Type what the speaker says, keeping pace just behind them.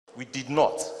We did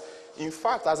not. In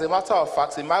fact, as a matter of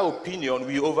fact, in my opinion,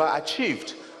 we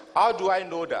overachieved. How do I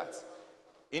know that?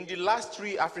 In the last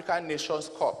 3 African Nations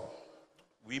Cup,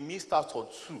 we missed out on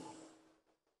 2.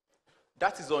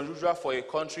 That is unusual for a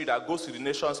country that goes to the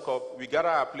Nations Cup. We gather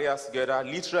our players together,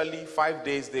 literally 5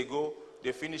 days they go,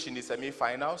 they finish in the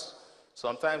semi-finals.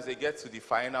 Sometimes they get to the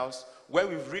finals. When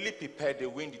we've really prepared, they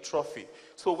win the trophy.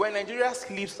 So when Nigeria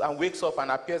sleeps and wakes up and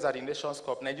appears at the Nations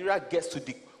Cup, Nigeria gets to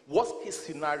the worst-case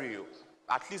scenario,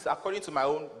 at least according to my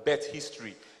own bet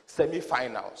history,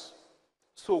 semi-finals.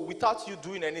 So without you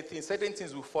doing anything, certain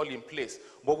things will fall in place.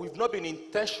 But we've not been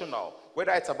intentional,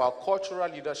 whether it's about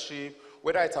cultural leadership,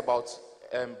 whether it's about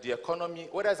the economy,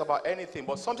 whether it's about anything,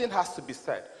 but something has to be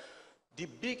said. The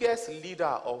biggest leader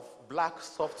of black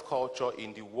soft culture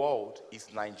in the world is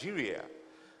Nigeria.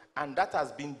 And that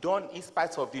has been done in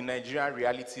spite of the Nigerian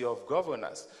reality of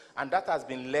governance. And that has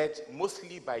been led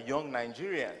mostly by young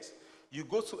Nigerians. You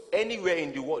go to anywhere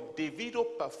in the world, Davido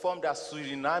performed at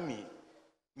Suriname.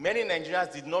 Many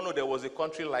Nigerians did not know there was a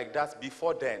country like that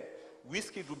before then.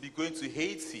 Wizkid would be going to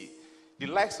Haiti. The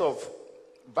likes of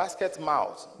Basket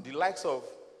Mouth, the likes of,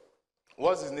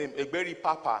 what's his name, Egberi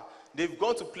Papa, they've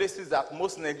gone to places that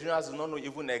most Nigerians do not know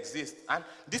even exist. And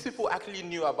these people actually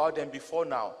knew about them before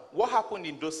now. What happened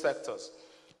in those sectors?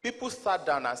 People sat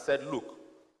down and said, look,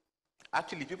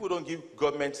 actually, people don't give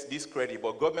government this credit,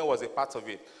 but government was a part of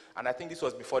it. And I think this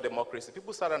was before democracy.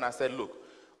 People sat down and said, look,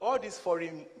 all this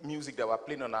foreign music that we're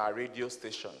playing on our radio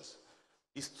stations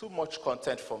is too much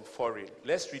content from foreign.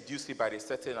 Let's reduce it by a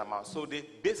certain amount. So they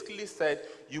basically said,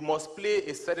 you must play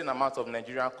a certain amount of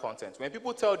Nigerian content. When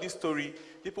people tell this story,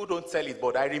 people don't tell it,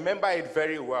 but I remember it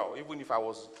very well, even if I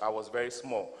was very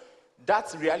small.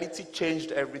 That reality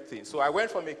changed everything. So I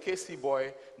went from a KC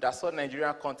boy that saw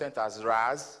Nigerian content as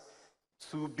Raz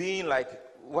to being like,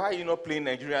 why are you not playing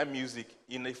Nigerian music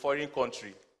in a foreign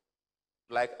country?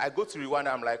 Like, I go to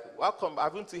Rwanda, I'm like, how come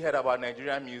haven't you heard about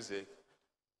Nigerian music?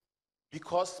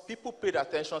 Because people paid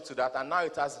attention to that, and now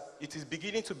it is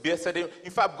beginning to bear certain. In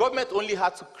fact, government only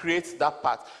had to create that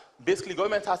part. Basically,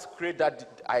 government has to create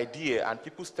that idea, and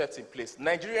people stepped in place.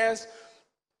 Nigerians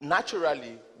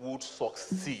naturally would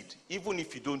succeed, even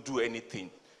if you don't do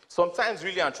anything. Sometimes,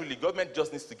 really and truly, government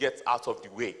just needs to get out of the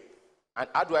way. And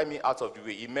how do I mean out of the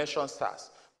way? It mentions SARS,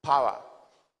 power,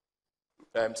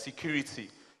 security.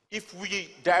 If we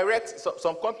direct,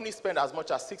 some companies spend as much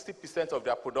as 60% of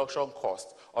their production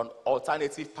cost on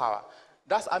alternative power.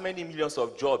 That's how many millions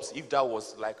of jobs if that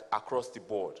was like across the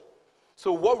board.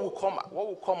 So what will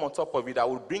come on top of it that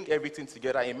will bring everything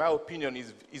together, in my opinion,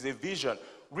 is a vision.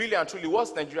 Really and truly,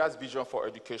 what's Nigeria's vision for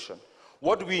education?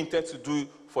 What do we intend to do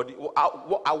for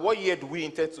what year do we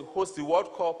intend to host the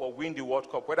World Cup or win the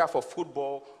World Cup, whether for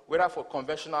football, whether for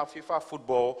conventional FIFA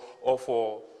football, or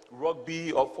for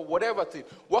rugby, or for whatever thing?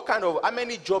 How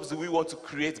many jobs do we want to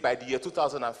create by the year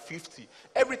 2050?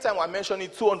 Every time we're mentioning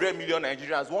 200 million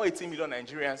Nigerians, 180 million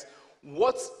Nigerians,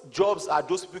 what jobs are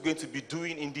those people going to be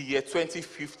doing in the year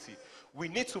 2050? We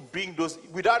need to bring those.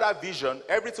 Without that vision,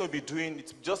 everything we'll be doing,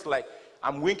 it's just like,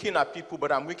 I'm winking at people,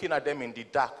 but I'm winking at them in the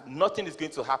dark. Nothing is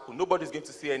going to happen. Nobody's going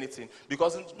to see anything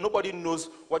because nobody knows.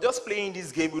 We're just playing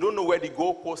this game. We don't know where the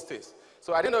goalpost is.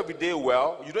 So at the end of the day,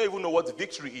 well, you don't even know what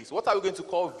victory is. What are we going to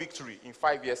call victory in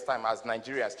 5 years' time as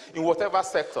Nigerians? In whatever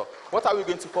sector. What are we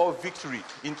going to call victory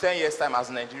in 10 years' time as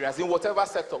Nigerians? In whatever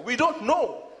sector. We don't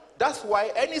know. That's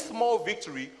why any small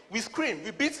victory, we scream.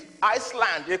 We beat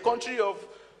Iceland, a country of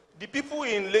the people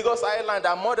in Lagos Island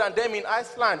are more than them in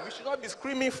Iceland. We should not be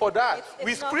screaming for that.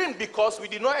 We screamed because we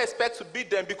did not expect to beat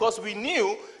them, because we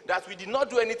knew that we did not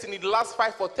do anything in the last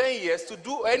 5 or 10 years to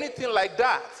do anything like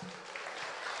that.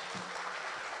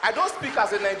 I don't speak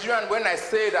as a Nigerian when I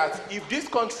say that if this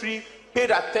country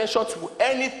paid attention to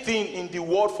anything in the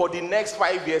world for the next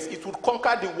 5 years, it would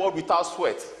conquer the world without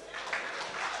sweat.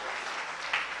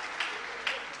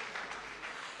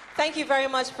 Thank you very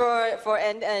much for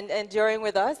enduring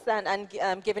with us and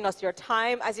giving us your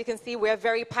time. As you can see, we're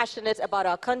very passionate about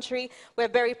our country. We're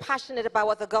very passionate about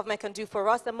what the government can do for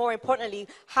us, and more importantly,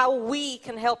 how we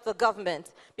can help the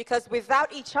government. Because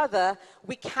without each other,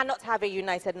 we cannot have a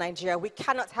united Nigeria. We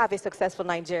cannot have a successful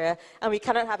Nigeria, and we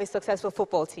cannot have a successful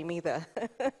football team either.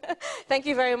 Thank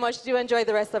you very much. Do enjoy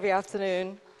the rest of your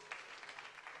afternoon.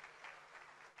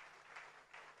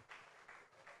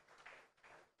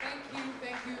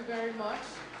 Thank you very much.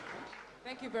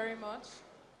 Thank you very much.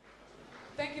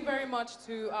 Thank you very much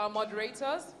to our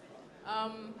moderators.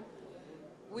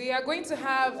 We are going to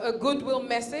have a goodwill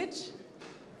message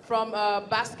from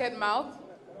Basket Mouth.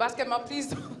 Basket Mouth,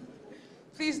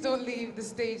 please don't leave the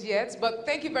stage yet. But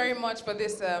thank you very much for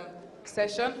this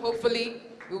session. Hopefully,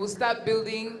 we will start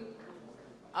building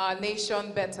our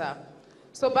nation better.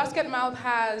 So Basket Mouth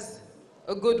has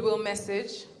a goodwill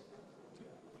message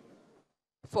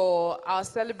for our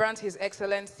celebrant, His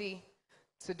Excellency,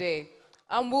 today.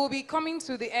 We'll be coming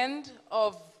to the end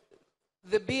of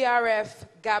the BRF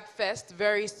Gabfest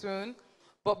very soon.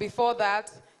 But before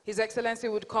that, His Excellency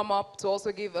would come up to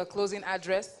also give a closing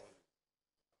address.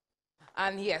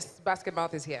 And yes, Basket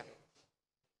Mouth is here.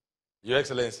 Your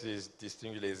Excellencies,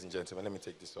 distinguished ladies and gentlemen, let me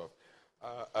take this off.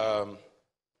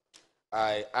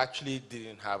 I actually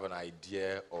didn't have an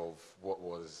idea of what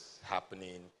was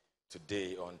happening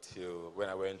today until when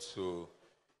I went to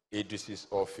Idris's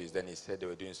office. Then he said they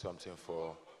were doing something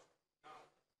for...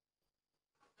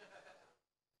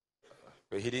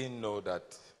 But he didn't know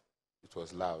that it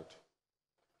was loud.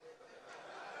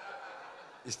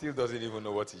 He still doesn't even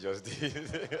know what he just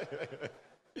did.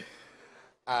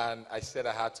 And I said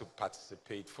I had to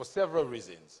participate for several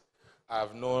reasons.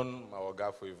 I've known my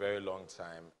Govt for a very long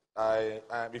time.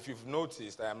 If you've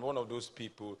noticed, I am one of those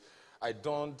people,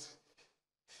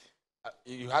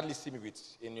 you hardly see me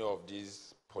with any of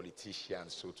these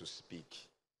politicians, so to speak,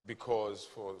 because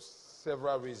for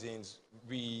several reasons,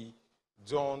 we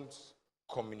don't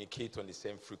communicate on the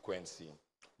same frequency.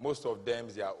 Most of them,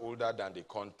 they are older than the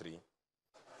country.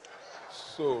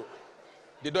 So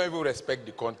they don't even respect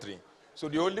the country. So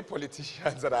the only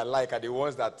politicians that I like are the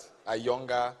ones that are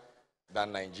younger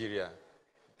than Nigeria.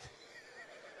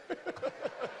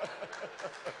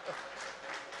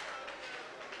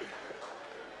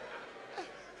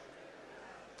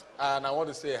 And I want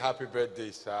to say happy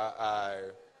birthday, sir.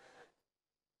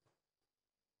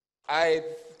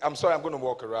 I'm sorry, I'm going to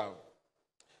walk around.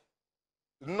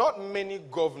 Not many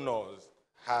governors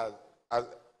has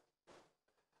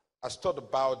thought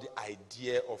about the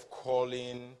idea of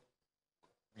calling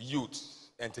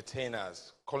youths,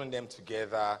 entertainers, calling them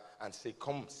together and say,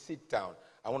 come sit down.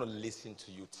 I want to listen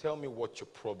to you. Tell me what your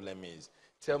problem is.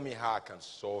 Tell me how I can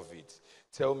solve it.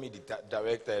 Tell me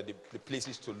the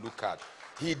places to look at.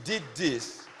 He did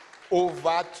this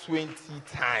over 20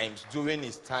 times during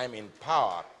his time in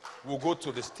power. We'll go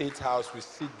to the State House, we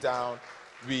sit down,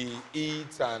 we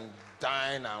eat and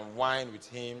dine and wine with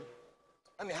him.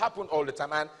 And it happened all the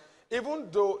time. And even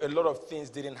though a lot of things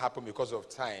didn't happen because of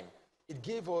time, it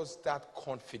gave us that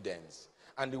confidence.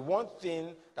 And the one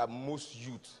thing that most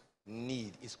youth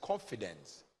need is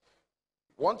confidence.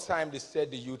 One time they said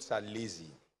the youths are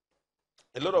lazy.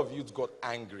 A lot of youths got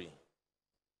angry.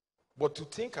 But to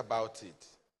think about it,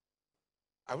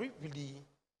 are we really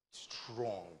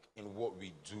strong in what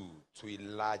we do to a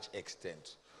large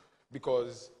extent?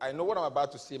 Because I know what I'm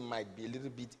about to say might be a little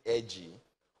bit edgy,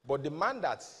 but the man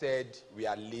that said we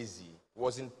are lazy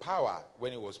was in power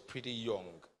when he was pretty young,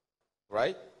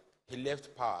 right? He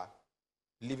left power,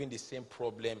 leaving the same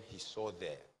problem he saw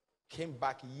there. Came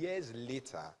back years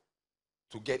later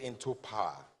to get into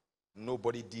power.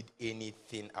 Nobody did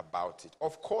anything about it.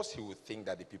 Of course he would think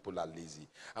that the people are lazy.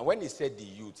 And when he said the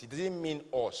youth, he didn't mean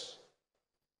us.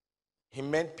 He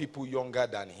meant people younger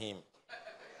than him.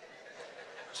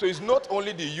 So it's not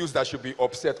only the youth that should be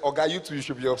upset. Oga, you too, you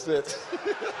should be upset.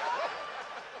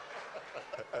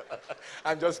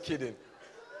 I'm just kidding.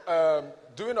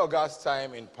 During Oga's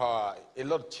time in power, a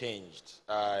lot changed.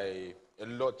 A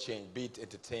lot changed, be it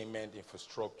entertainment,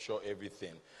 infrastructure,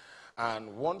 everything.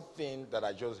 And one thing that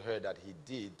I just heard that he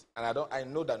did, and I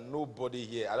know that nobody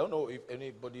here, I don't know if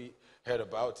anybody heard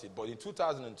about it, but in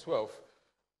 2012,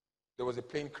 there was a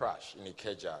plane crash in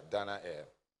Ikeja, Dana Air.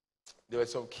 There were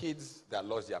some kids that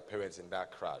lost their parents in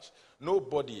that crash.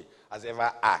 Nobody has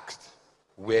ever asked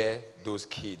where those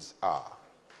kids are.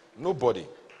 Nobody.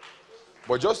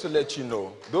 But just to let you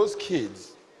know, those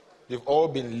kids, they've all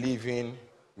been living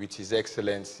with His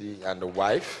Excellency and the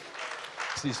wife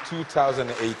since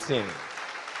 2018.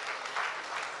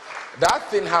 That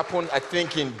thing happened, I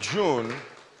think, in June.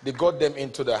 They got them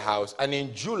into the house. And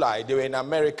in July, they were in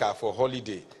America for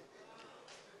holiday.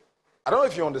 I don't know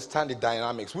if you understand the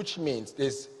dynamics, which means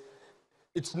it's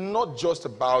not just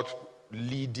about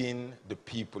leading the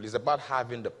people. It's about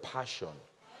having the passion.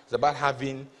 It's about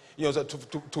having,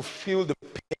 to feel the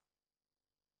pain.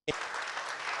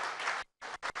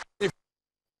 If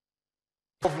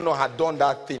the governor had done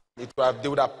that thing, they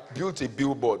would have built a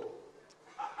billboard.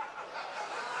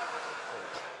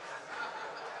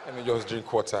 Let me just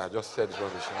drink water. I just said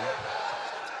rubbish.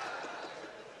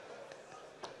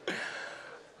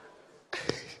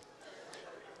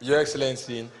 Your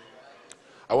Excellency,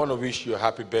 I want to wish you a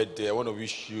happy birthday. I want to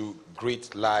wish you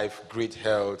great life, great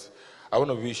health. I would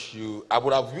have wished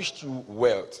you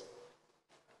wealth.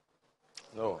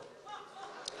 No.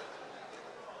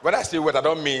 When I say wealth, I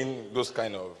don't mean those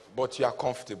kind of, but you are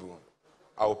comfortable.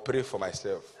 I'll pray for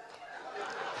myself.